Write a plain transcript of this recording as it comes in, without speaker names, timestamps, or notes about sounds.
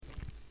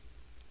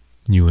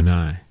You and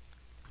I,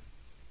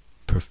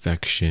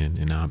 perfection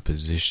and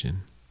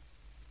opposition.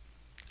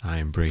 I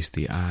embrace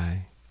the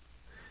I,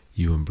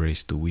 you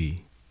embrace the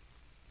we.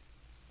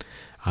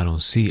 I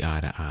don't see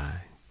eye to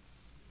eye,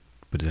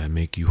 but does that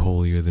make you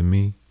holier than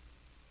me?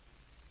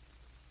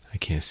 I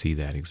can't see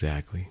that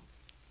exactly.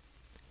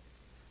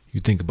 You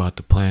think about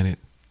the planet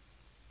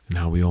and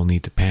how we all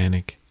need to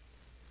panic,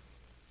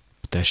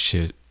 but that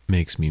shit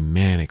makes me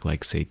manic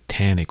like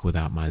satanic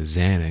without my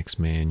Xanax,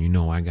 man. You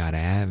know I gotta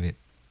have it.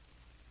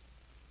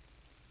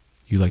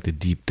 You like to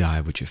deep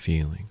dive with your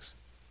feelings,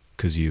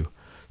 'cause you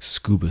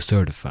scuba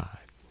certified.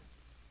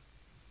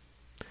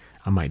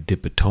 I might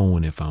dip a toe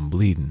in if I'm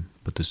bleeding,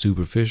 but the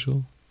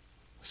superficial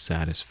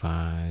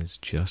satisfies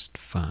just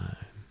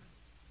fine.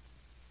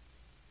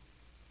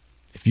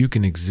 If you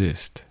can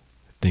exist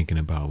thinking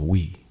about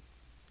we,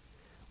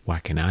 why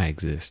can I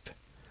exist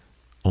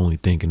only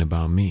thinking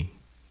about me?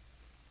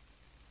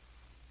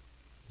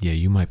 Yeah,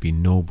 you might be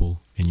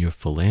noble in your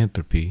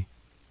philanthropy,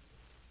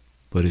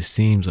 but it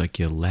seems like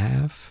your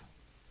laugh,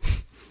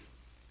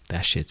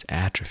 that shit's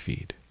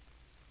atrophied.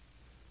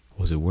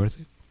 Was it worth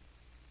it?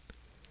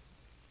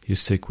 You're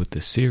sick with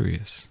the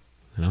serious,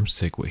 and I'm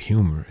sick with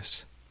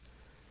humorous.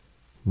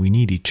 We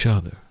need each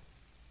other.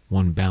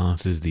 One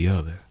balances the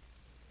other.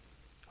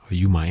 Are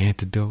you my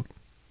antidote?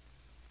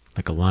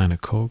 Like a line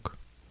of coke?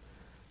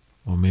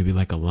 Or maybe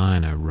like a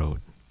line I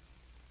wrote?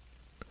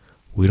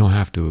 We don't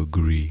have to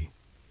agree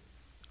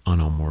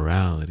on our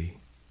morality.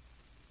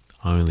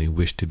 I only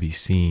wish to be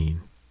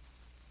seen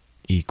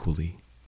equally